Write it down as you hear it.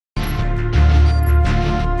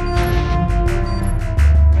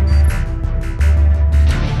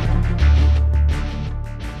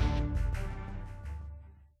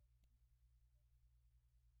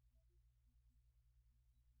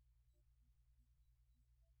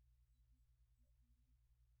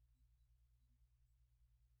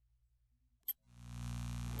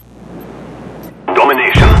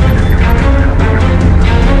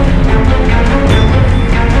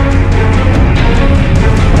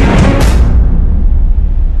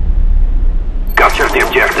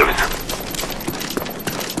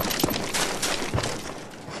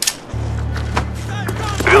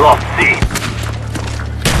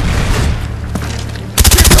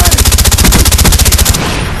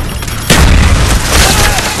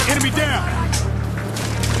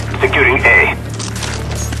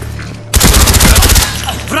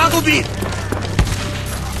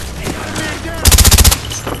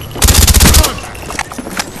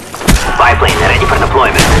Spy plane ready for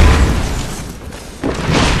deployment.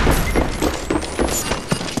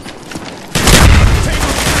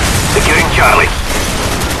 Securing Charlie.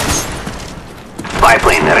 Spy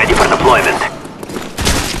plane ready for deployment.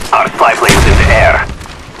 Our spy plane's in the air.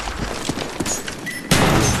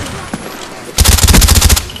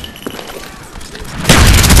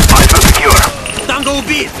 Alpha secure. Tango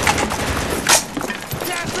убит!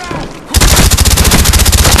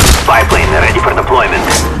 Spy plane ready for deployment.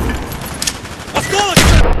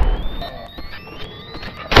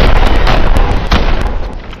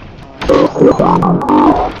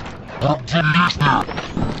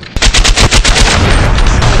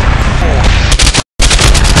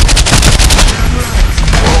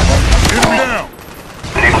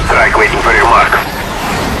 Napalm strike waiting for your mark.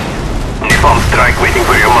 Napalm strike waiting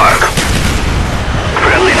for your mark.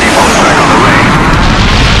 Friendly napalm strike on the way.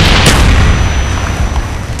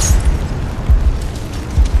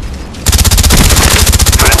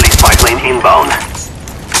 Friendly spy plane inbound.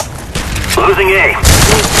 Losing A.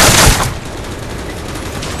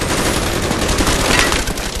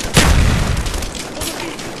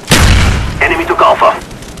 Enemy took Alpha.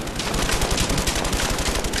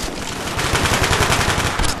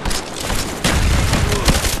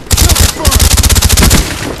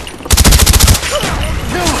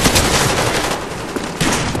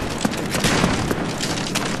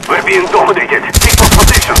 We're being dominated. Take those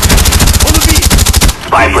positions.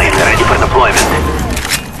 Spy plane ready for deployment.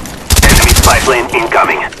 Enemy spy plane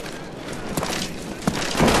incoming.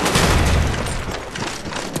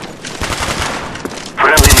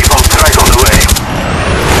 Friendly napalm strike on the way.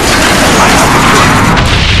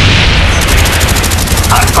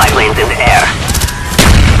 Our spy plane's in the air.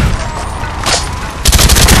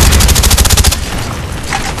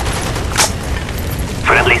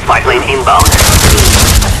 Friendly spy plane inbound.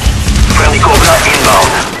 Friendly Cobra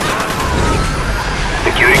inbound.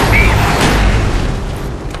 Securing B.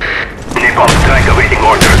 Napalm strike awaiting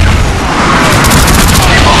orders.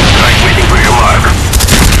 Napalm strike waiting for your mark.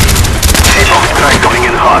 Napalm strike coming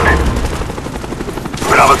in hot.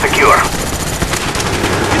 Bravo secure.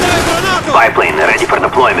 Spy plane ready for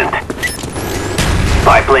deployment.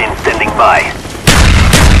 Spy plane standing by.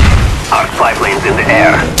 Our spy plane's in the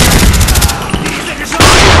air.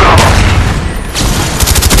 Bravo.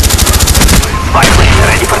 Spy plane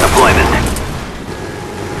ready for deployment.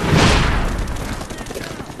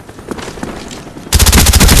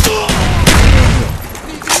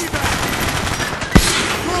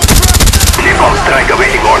 Napalm strike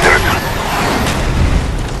awaiting orders.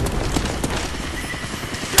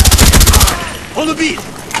 Он убит!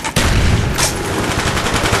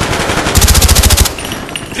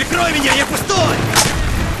 Прикрой меня, я пустой!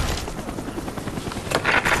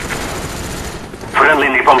 Friendly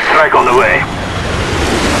napalm strike on the way.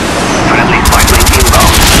 Friendly spy plane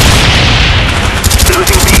inbound.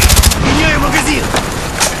 Losing B. Меняю магазин!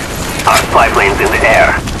 Our spy plane's in the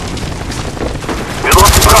air. We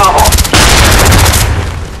lost Bravo.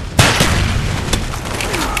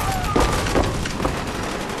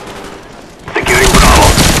 Securing Bravo.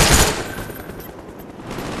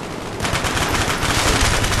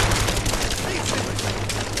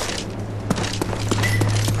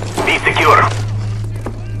 B secure.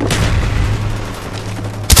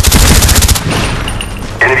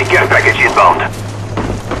 Enemy care package inbound.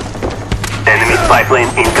 Enemy spy plane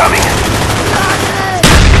incoming.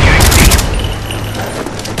 Securing C.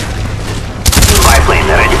 Spy plane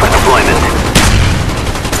ready for deployment.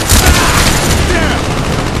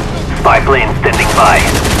 Spy plane standing by.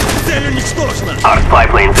 Цель уничтожена! Our spy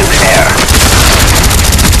plane's in the air.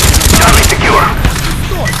 Charlie secure.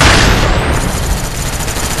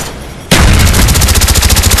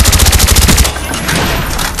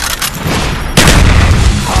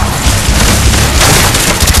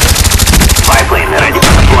 Spy plane ready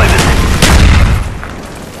for deployment.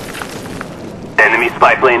 Enemy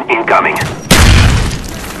spy plane incoming.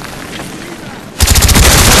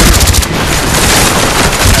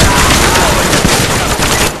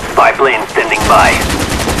 Spy plane standing by.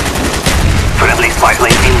 Friendly spy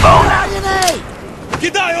plane inbound.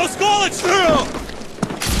 Кидаю осколочную!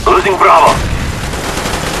 Losing Bravo.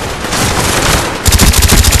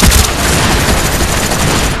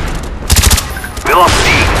 We lost C.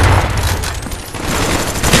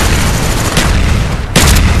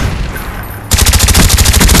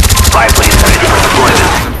 Spy plane ready for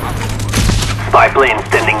deployment. Spy plane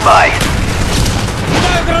standing by.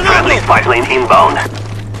 Friendly spy plane inbound.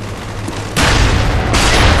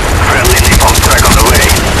 Friendly napalm strike on the way.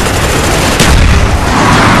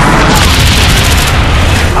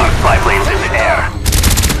 Our spy plane's in the air.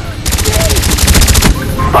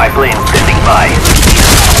 Spy plane standing by.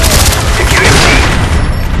 Securing C.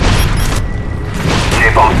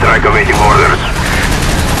 Napalm strike awaiting orders.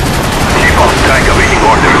 Napalm strike awaiting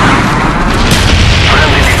orders.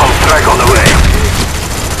 Friendly napalm strike on the way.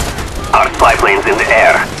 Our spy planes in the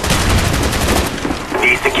air.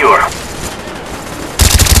 B secure.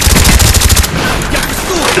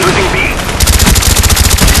 Losing B.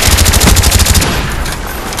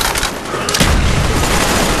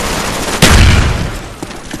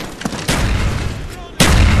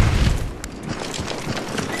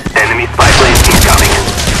 Enemy spy planes incoming.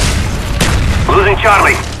 Losing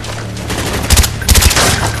Charlie.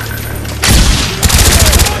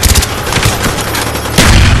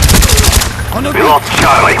 We lost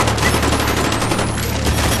Charlie.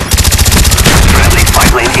 Friendly spy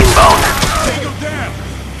plane inbound. Take him down!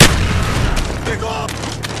 Pick up!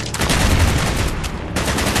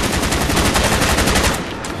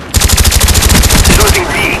 Losing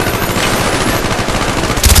B.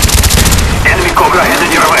 Enemy Cobra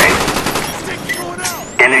headed your way.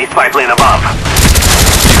 Enemy spy plane above.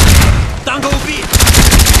 Tango убит!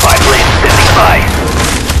 Spy plane standing by.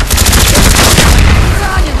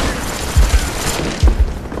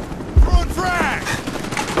 Front frag!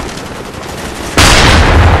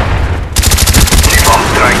 Napalm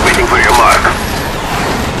strike waiting for your mark.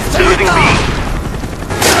 Losing B.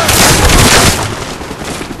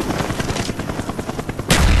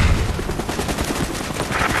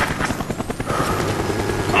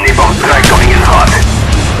 Napalm strike coming in hot.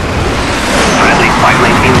 Friendly spy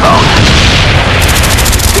plane inbound.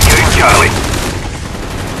 Securing Charlie.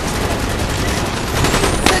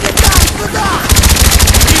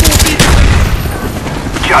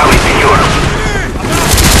 Charlie secure.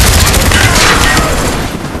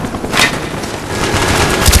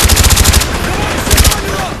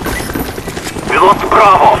 We lost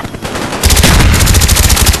Bravo.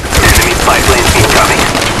 Enemy spy planes incoming.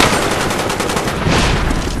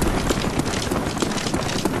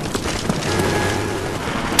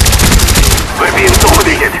 We're being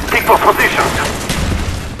dominated. Take for positions.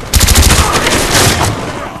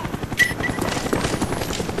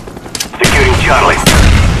 Securing Charlie.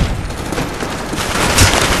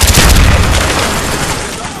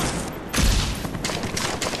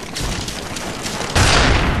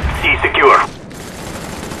 C secure.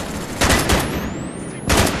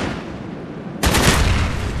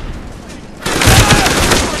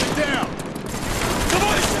 Down!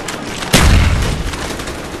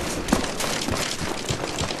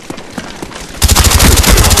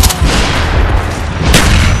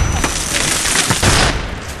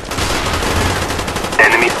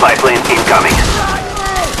 Enemy spy plane incoming.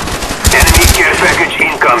 Enemy care package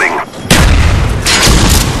incoming.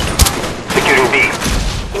 Securing B.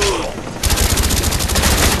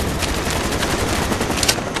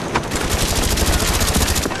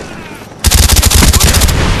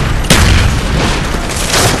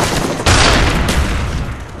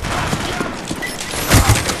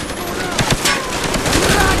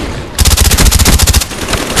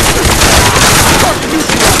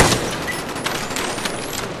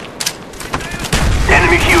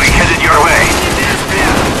 Enemy Huey headed your way.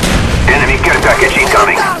 Enemy care package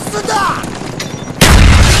incoming.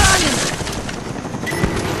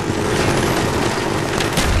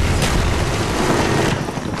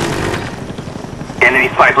 Enemy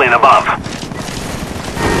spy plane above.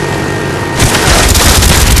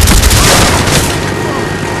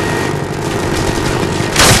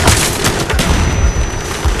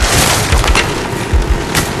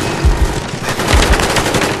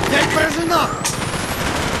 Цель поражена!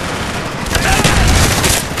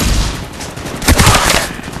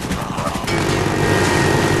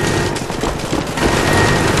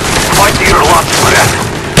 Fight to your last breath.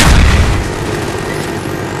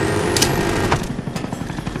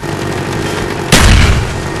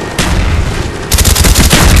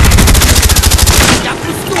 Я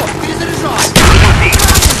плюс 100! Перезаряжаю! Losing C.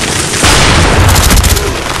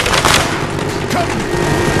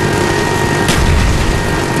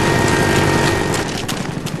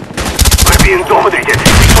 We're being dominated.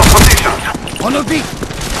 Take for positions. Он убит!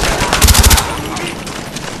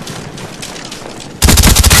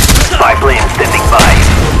 Spy plane standing by.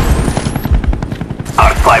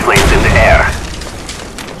 Our spy planes in the air.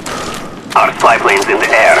 Our spy planes in the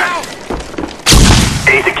air.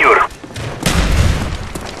 A secure.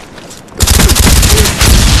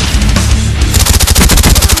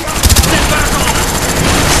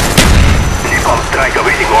 Napalm strike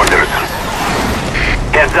awaiting orders.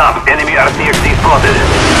 Heads up, enemy RCXD spotted.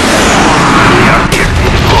 Enemy RCXD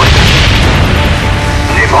deployed.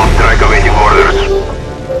 Napalm strike awaiting orders.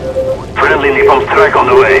 Friendly napalm strike on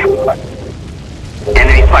the way.